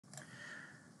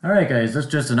Alright guys, this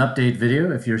is just an update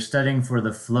video. If you're studying for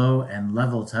the flow and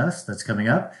level test that's coming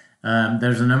up,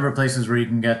 there's a number of places where you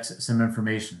can get some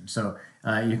information. So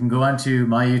you can go onto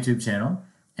my YouTube channel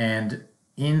and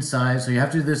inside, so you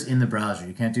have to do this in the browser.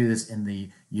 You can't do this in the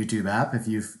YouTube app. If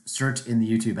you search in the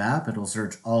YouTube app, it'll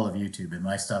search all of YouTube and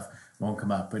my stuff won't come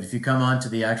up. But if you come onto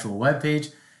the actual web page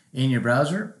in your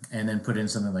browser and then put in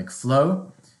something like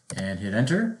flow and hit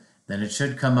enter, then it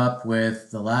should come up with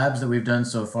the labs that we've done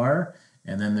so far.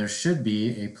 And then there should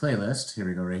be a playlist. Here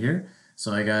we go, right here.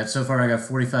 So so far I got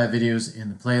 45 videos in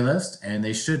the playlist, and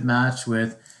they should match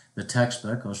with the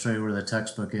textbook. I'll show you where the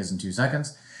textbook is in 2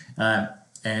 seconds.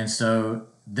 And so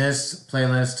this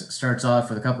playlist starts off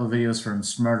with a couple of videos from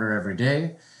Smarter Every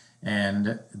Day,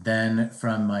 and then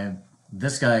from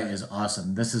this guy is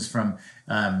awesome. This is from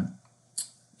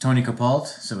Tony Copault,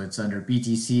 so it's under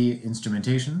BTC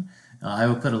Instrumentation. I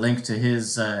will put a link to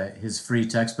his free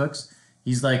textbooks.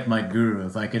 He's like my guru.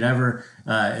 If I could ever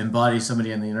embody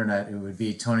somebody on the internet, it would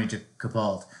be Tony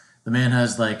Copault. The man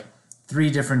has like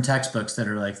 3 different textbooks that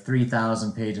are like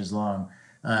 3,000 pages long.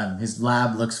 His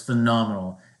lab looks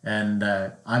phenomenal, and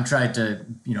I'm trying to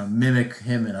mimic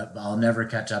him, and I'll never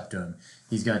catch up to him.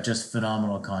 He's got just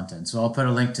phenomenal content. So I'll put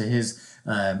a link to his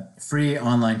free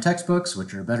online textbooks,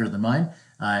 which are better than mine,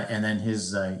 and then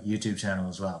his YouTube channel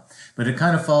as well. But it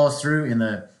kind of follows through in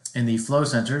the flow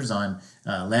sensors on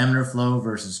laminar flow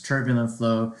versus turbulent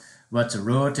flow, what's a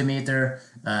rotometer,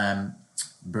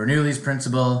 Bernoulli's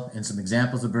principle, and some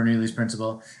examples of Bernoulli's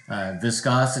principle,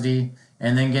 viscosity,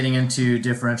 and then getting into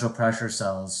differential pressure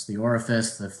cells, the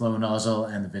orifice, the flow nozzle,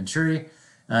 and the venturi,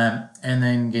 and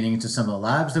then getting into some of the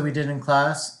labs that we did in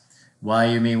class, why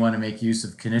you may want to make use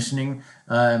of conditioning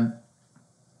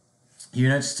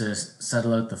units to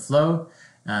settle out the flow,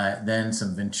 then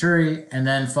some venturi, and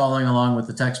then following along with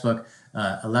the textbook,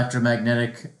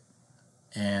 electromagnetic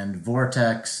and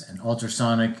vortex and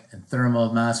ultrasonic and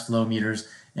thermal mass flow meters,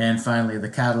 and finally the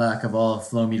Cadillac of all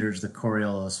flow meters, the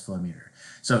Coriolis flow meter.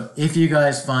 So if you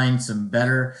guys find some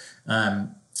better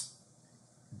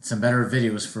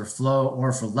videos for flow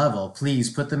or for level, please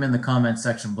put them in the comment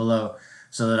section below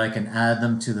so that I can add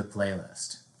them to the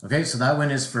playlist. Okay, so that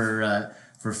one is for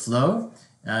flow.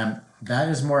 That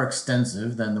is more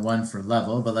extensive than the one for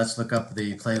level, but let's look up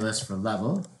the playlist for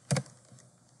level.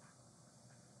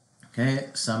 Okay,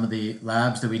 some of the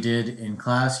labs that we did in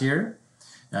class here,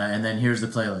 and then here's the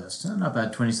playlist. Not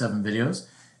bad, 27 videos.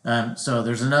 So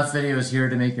there's enough videos here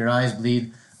to make your eyes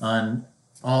bleed on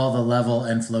all the level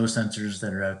and flow sensors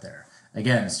that are out there.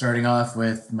 Again, starting off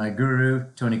with my guru,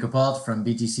 Tony Copault from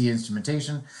BTC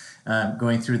Instrumentation,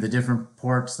 going through the different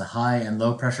ports, the high and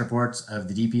low pressure ports of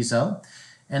the DP cell,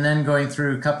 and then going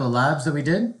through a couple of labs that we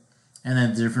did, and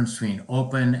then the difference between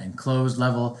open and closed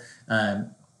level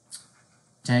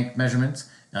tank measurements,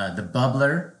 the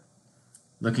bubbler,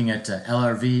 looking at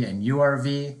LRV and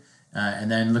URV,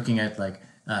 and then looking at like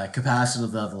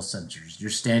capacitive level sensors, your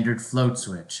standard float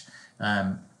switch,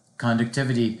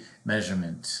 conductivity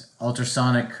measurement,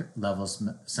 ultrasonic level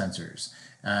sensors,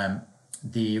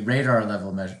 the radar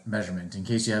level measurement in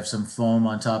case you have some foam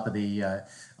on top of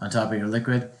your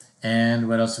liquid, and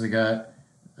what else we got?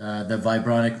 The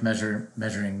vibronic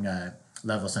measuring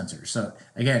level sensors. So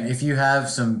again, if you have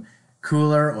some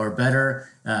cooler or better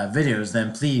videos,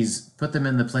 then please put them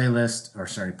in the playlist, or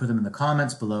sorry, put them in the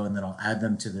comments below, and then I'll add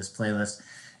them to this playlist.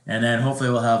 And then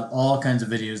hopefully we'll have all kinds of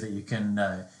videos that you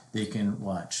can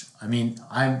watch. I mean,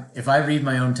 if I read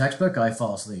my own textbook, I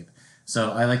fall asleep.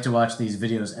 So I like to watch these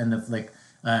videos, and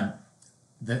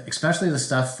especially the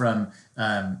stuff from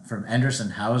Anderson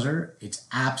Hauser, it's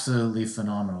absolutely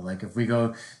phenomenal. Like if we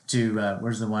go to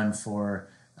where's the one for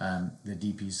the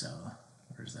DP cell?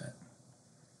 Where's that?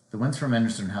 The ones from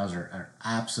Anderson Hauser are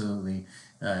absolutely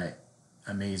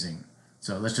amazing.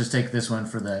 So let's just take this one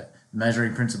for the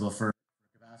measuring principle for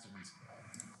capacitance.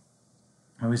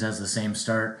 Always has the same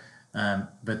start,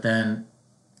 but then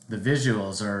the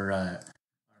visuals are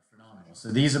phenomenal.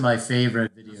 So these are my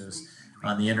favorite videos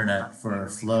on the internet for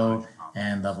flow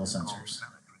and level sensors.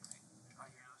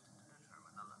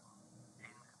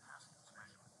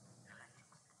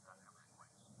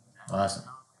 Awesome.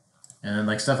 And then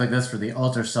like stuff like this for the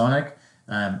ultrasonic,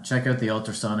 check out the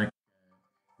ultrasonic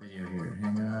video here.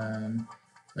 Hang on.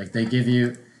 Like they give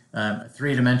you a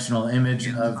 3-dimensional image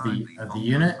of the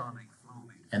unit,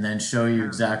 and then show you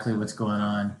exactly what's going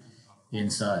on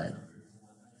inside.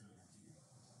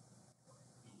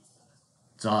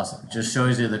 It's awesome. It just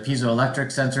shows you the piezoelectric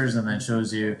sensors and then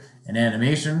shows you an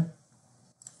animation.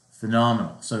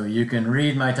 Phenomenal. So you can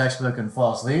read my textbook and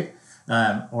fall asleep,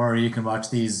 or you can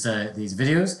watch these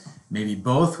videos. Maybe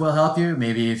both will help you.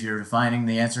 Maybe if you're finding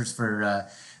the answers for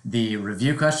the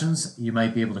review questions, you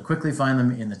might be able to quickly find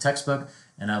them in the textbook,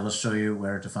 and I will show you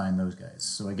where to find those guys.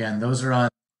 So again, those are on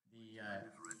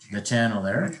the channel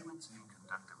there.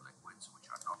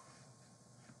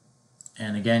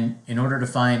 And again, in order to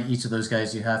find each of those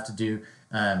guys, you have to do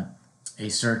a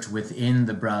search within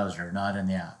the browser, not in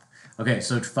the app. Okay,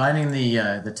 so finding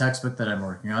the textbook that I'm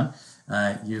working on,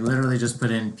 you literally just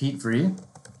put in Pete Vree,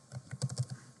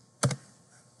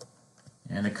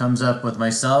 and it comes up with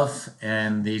myself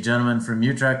and the gentleman from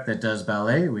Utrecht that does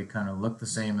ballet. We kind of look the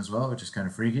same as well, which is kind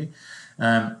of freaky.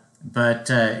 But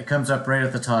it comes up right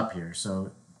at the top here,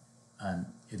 so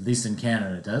at least in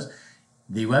Canada it does.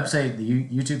 The website, the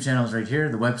YouTube channel is right here,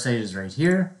 the website is right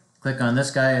here. Click on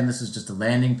this guy, and this is just a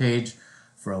landing page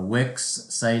for a Wix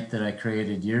site that I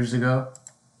created years ago.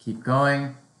 Keep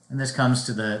going, and this comes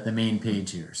to the main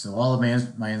page here. So all of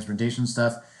my instrumentation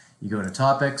stuff, you go to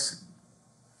topics,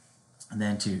 and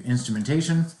then to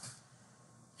instrumentation,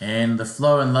 and the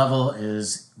flow and level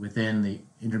is within the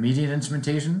intermediate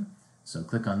instrumentation. So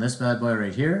click on this bad boy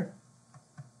right here,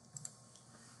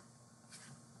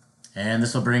 and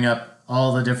this will bring up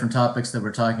all the different topics that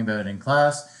we're talking about in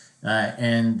class,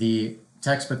 and the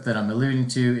textbook that I'm alluding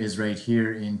to is right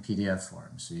here in PDF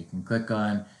form. So you can click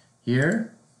on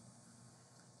here,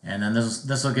 and then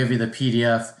this will give you the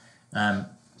PDF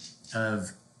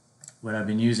of what I've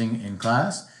been using in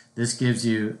class. This gives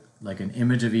you like an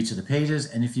image of each of the pages,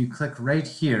 and if you click right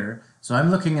here, so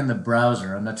I'm looking in the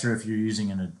browser. I'm not sure if you're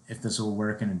using if this will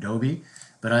work in Adobe,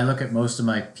 but I look at most of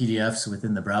my PDFs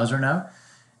within the browser now,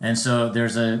 and so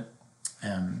there's a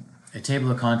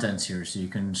table of contents here, so you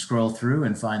can scroll through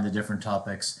and find the different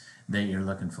topics that you're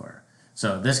looking for.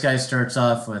 So this guy starts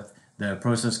off with the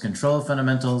process control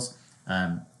fundamentals,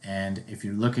 and if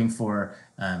you're looking for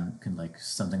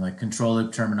something like control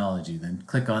loop terminology, then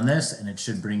click on this and it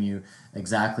should bring you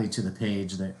exactly to the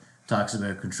page that talks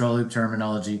about control loop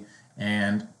terminology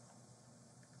and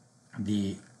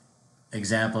the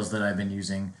examples that I've been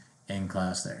using in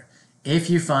class there. If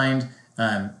you find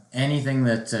anything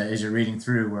that as you're reading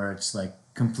through where it's like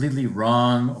completely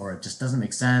wrong, or it just doesn't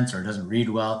make sense, or it doesn't read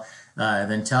well,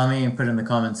 then tell me and put it in the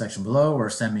comment section below, or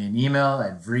send me an email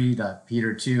at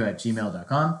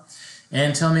vree.peter2@gmail.com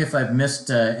and tell me if I've missed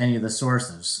any of the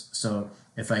sources. So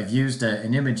if I've used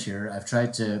an image here, I've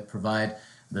tried to provide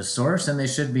the source, and they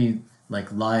should be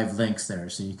like live links there,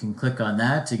 so you can click on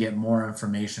that to get more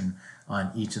information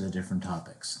on each of the different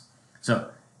topics.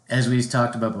 So as we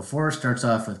talked about before, it starts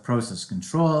off with process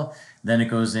control, then it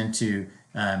goes into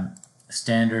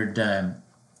standard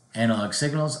analog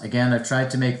signals. Again, I've tried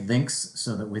to make links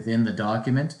so that within the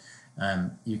document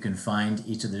you can find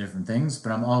each of the different things,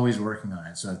 but I'm always working on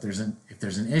it. So if there's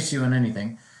an issue on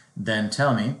anything, then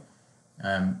tell me.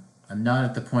 I'm not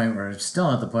at the point where,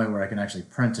 still at the point where I can actually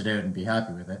print it out and be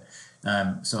happy with it.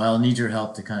 So I'll need your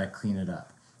help to kind of clean it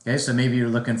up. Okay, so maybe you're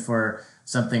looking for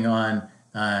something on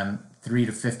 3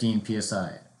 to 15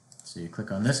 psi. So you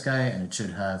click on this guy, and it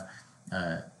should have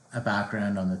a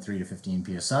background on the 3 to 15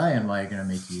 psi and why you're going to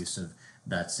make use of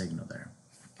that signal there.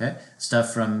 Okay,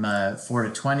 stuff from 4 to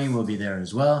 20 will be there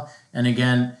as well. And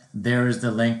again, there is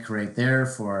the link right there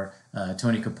for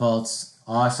Tony Capalt's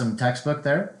awesome textbook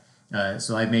there.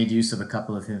 So I made use of a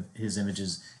couple of his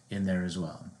images in there as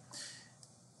well.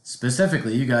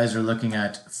 Specifically, you guys are looking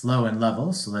at flow and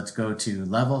level, so let's go to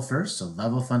level first, so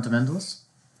level fundamentals.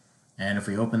 And if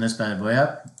we open this bad boy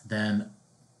up, then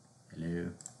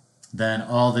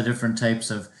all the different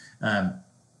types of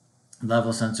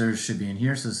level sensors should be in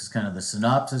here. So this is kind of the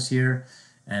synopsis here.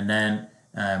 And then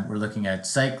we're looking at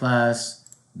site class,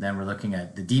 then we're looking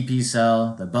at the DP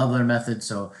cell, the bubbler method.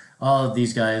 So all of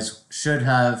these guys should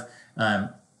have,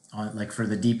 like for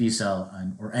the DP cell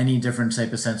or any different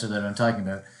type of sensor that I'm talking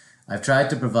about, I've tried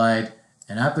to provide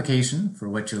an application for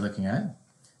what you're looking at,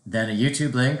 then a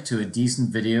YouTube link to a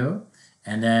decent video,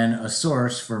 and then a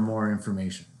source for more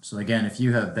information. So again, if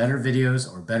you have better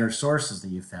videos or better sources that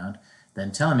you found,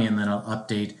 then tell me, and then I'll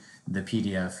update the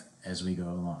PDF as we go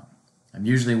along. I'm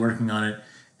usually working on it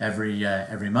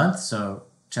every month, so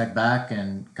check back,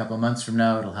 and a couple of months from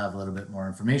now it'll have a little bit more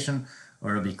information,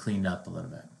 or it'll be cleaned up a little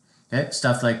bit. Okay,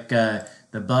 stuff like the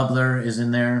bubbler is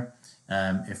in there.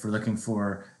 If we're looking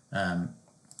for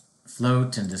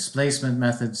float and displacement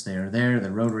methods, they are there.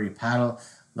 The rotary paddle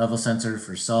level sensor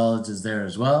for solids is there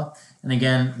as well. And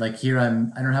again, like here, I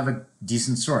don't have a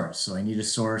decent source, so I need a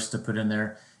source to put in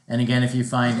there. And again, if you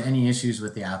find any issues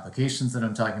with the applications that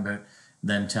I'm talking about,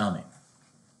 then tell me.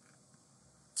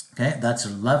 Okay, that's a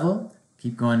level.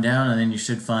 Keep going down, and then you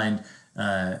should find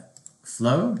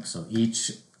flow. So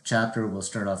each chapter will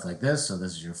start off like this. So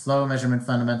this is your flow measurement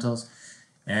fundamentals.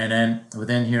 And then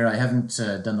within here, I haven't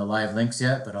done the live links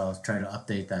yet, but I'll try to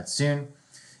update that soon.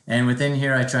 And within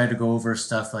here, I tried to go over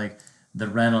stuff like the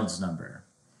Reynolds number,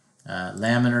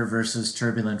 laminar versus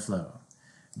turbulent flow,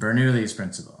 Bernoulli's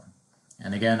principle.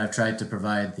 And again, I've tried to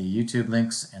provide the YouTube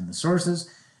links and the sources.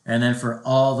 And then for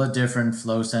all the different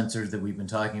flow sensors that we've been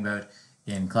talking about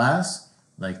in class,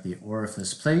 like the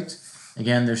orifice plate,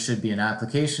 again, there should be an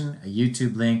application, a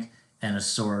YouTube link, and a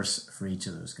source for each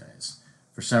of those guys.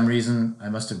 For some reason, I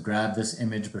must have grabbed this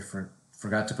image but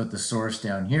forgot to put the source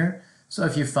down here. So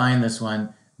if you find this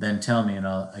one, then tell me and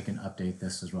I can update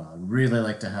this as well. I'd really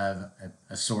like to have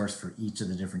a source for each of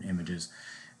the different images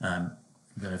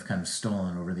that I've kind of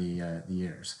stolen over the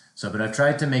years. So, but I've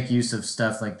tried to make use of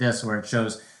stuff like this where it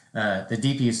shows the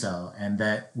DP cell, and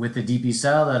that with the DP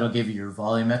cell, that'll give you your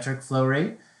volumetric flow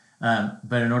rate.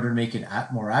 But in order to make it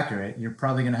more accurate, you're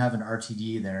probably going to have an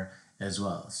RTD there as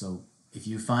well. So if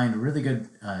you find really good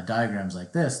diagrams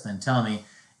like this, then tell me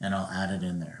and I'll add it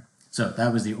in there. So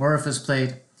that was the orifice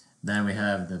plate. Then we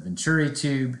have the Venturi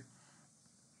tube.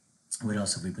 What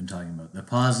else have we been talking about? The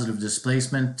positive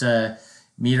displacement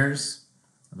meters,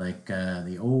 like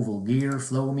the oval gear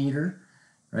flow meter,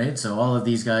 right? So all of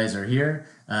these guys are here.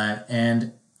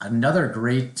 And another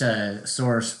great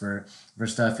source for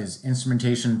stuff is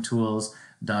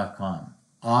instrumentationtools.com.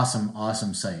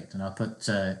 Awesome site. And I'll put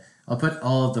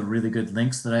all of the really good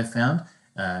links that I found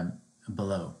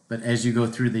below. But as you go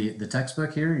through the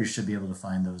textbook here, you should be able to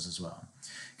find those as well.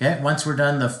 Okay, once we're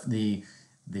done the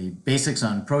basics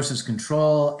on process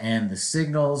control and the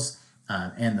signals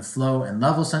and the flow and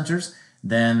level sensors,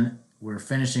 then we're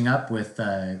finishing up with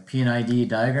p&ID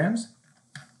diagrams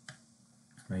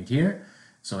right here.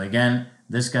 So again,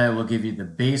 this guy will give you the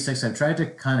basics. I've tried to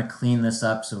kind of clean this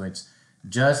up so it's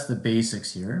just the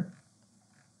basics here.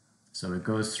 So it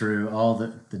goes through all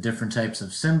the different types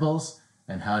of symbols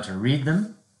and how to read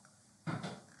them.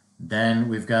 Then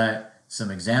we've got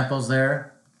some examples there.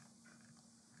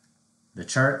 The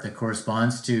chart that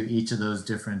corresponds to each of those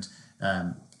different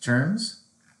terms.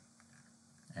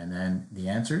 And then the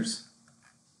answers.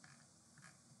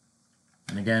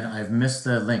 And again, I've missed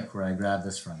the link where I grabbed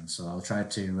this from, so I'll try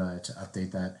to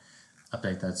update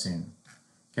that soon.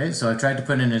 Okay, so I've tried to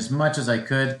put in as much as I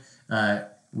could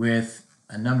with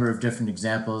a number of different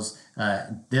examples.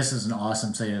 This is an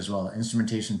awesome site as well.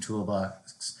 Instrumentation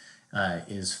Toolbox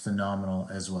is phenomenal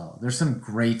as well. There's some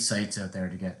great sites out there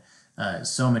to get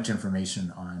so much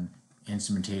information on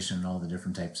instrumentation and all the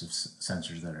different types of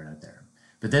sensors that are out there.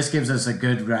 But this gives us a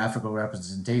good graphical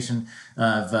representation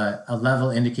of a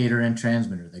level indicator and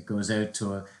transmitter that goes out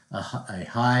to a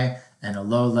high and a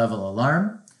low level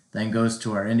alarm, then goes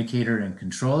to our indicator and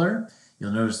controller.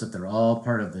 You'll notice that they're all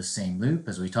part of the same loop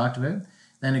as we talked about.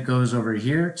 Then it goes over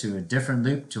here to a different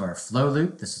loop, to our flow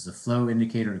loop. This is a flow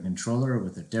indicator and controller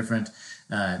with a different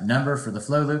number for the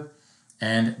flow loop.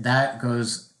 And that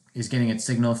is getting its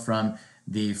signal from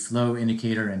the flow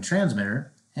indicator and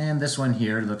transmitter. And this one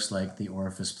here looks like the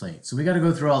orifice plate. So we got to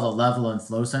go through all the level and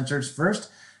flow sensors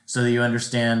first so that you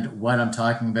understand what I'm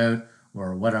talking about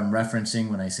or what I'm referencing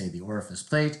when I say the orifice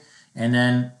plate. And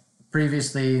then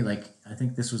previously, like I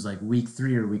think this was like week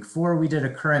 3 or week 4, we did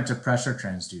a current to pressure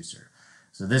transducer.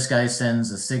 So this guy sends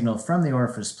a signal from the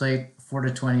orifice plate, 4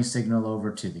 to 20 signal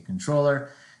over to the controller,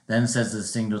 then sends the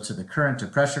signal to the current to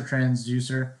pressure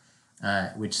transducer,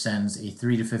 which sends a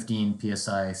 3 to 15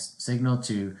 psi signal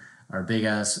to our big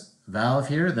ass valve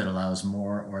here that allows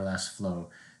more or less flow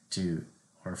to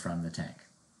or from the tank.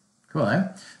 Cool, eh?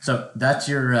 So that's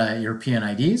your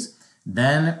p&IDs.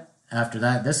 Then after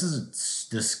that, this is a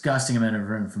disgusting amount of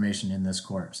information in this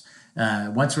course.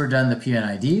 Once we're done the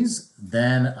p&IDs,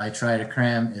 then I try to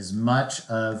cram as much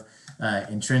of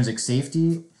intrinsic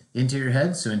safety into your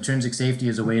head. So intrinsic safety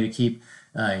is a way to keep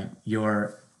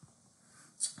your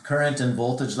current and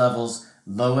voltage levels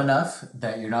low enough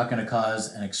that you're not going to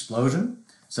cause an explosion.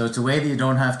 So it's a way that you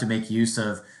don't have to make use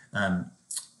of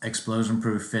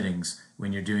explosion-proof fittings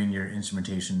when you're doing your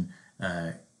instrumentation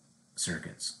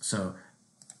circuits. So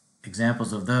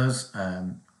examples of those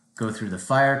go through the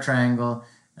fire triangle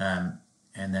and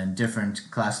then different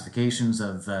classifications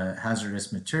of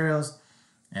hazardous materials.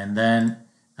 And then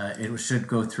it should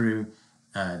go through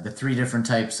the 3 different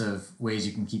types of ways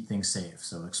you can keep things safe.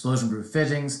 So explosion-proof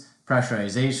fittings,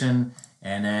 pressurization,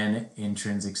 and then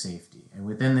intrinsic safety. And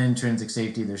within the intrinsic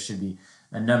safety, there should be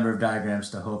a number of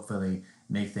diagrams to hopefully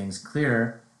make things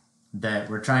clear that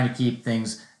we're trying to keep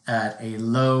things at a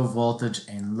low voltage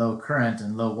and low current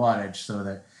and low wattage so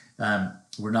that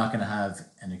we're not going to have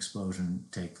an explosion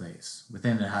take place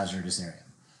within a hazardous area.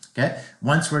 Okay,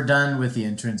 once we're done with the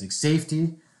intrinsic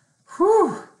safety,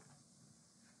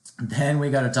 Then we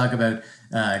got to talk about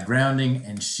grounding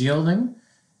and shielding.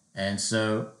 And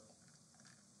so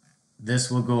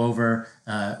this will go over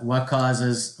what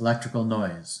causes electrical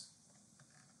noise.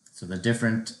 So the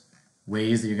different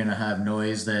ways that you're going to have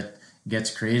noise that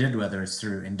gets created, whether it's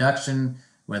through induction,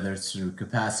 whether it's through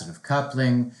capacitive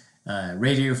coupling,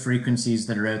 radio frequencies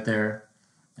that are out there,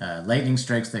 lightning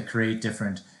strikes that create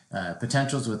different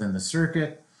potentials within the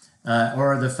circuit,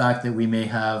 or the fact that we may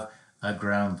have a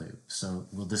ground loop. So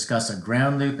we'll discuss a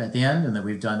ground loop at the end, and that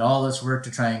we've done all this work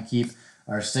to try and keep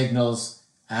our signals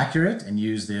accurate and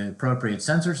use the appropriate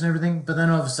sensors and everything, but then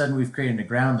all of a sudden we've created a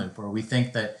ground loop where we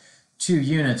think that two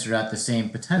units are at the same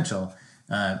potential,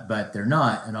 but they're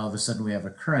not, and all of a sudden we have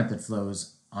a current that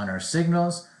flows on our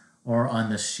signals or on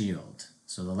the shield.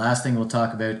 So the last thing we'll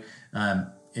talk about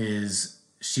is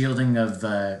shielding of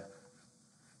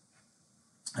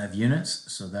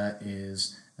units. So that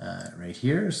is right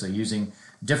here. So using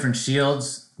different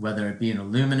shields, whether it be an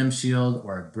aluminum shield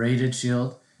or a braided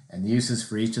shield, and the uses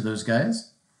for each of those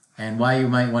guys, and why you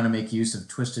might want to make use of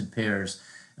twisted pairs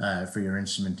for your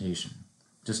instrumentation,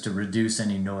 just to reduce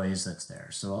any noise that's there.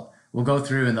 So we'll go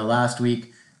through in the last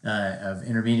week of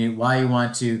intermediate why you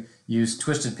want to use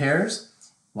twisted pairs,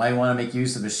 why you want to make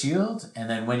use of a shield, and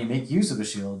then when you make use of a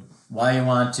shield, why you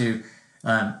want to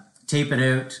tape it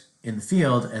out in the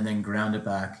field and then ground it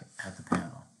back at the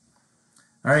panel.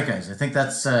 All right, guys, I think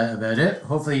that's about it.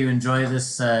 Hopefully you enjoy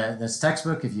this this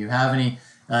textbook. If you have any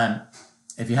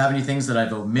things that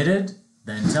I've omitted,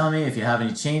 then tell me. If you have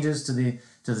any changes to the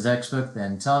textbook,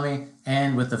 then tell me.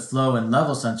 And with the flow and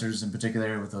level sensors in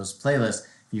particular, with those playlists,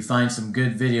 if you find some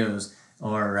good videos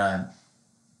or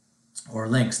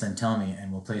links, then tell me,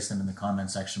 and we'll place them in the comment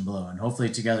section below. And hopefully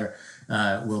together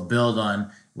we'll build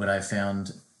on what I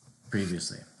found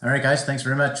previously. All right, guys, thanks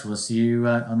very much. We'll see you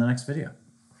on the next video.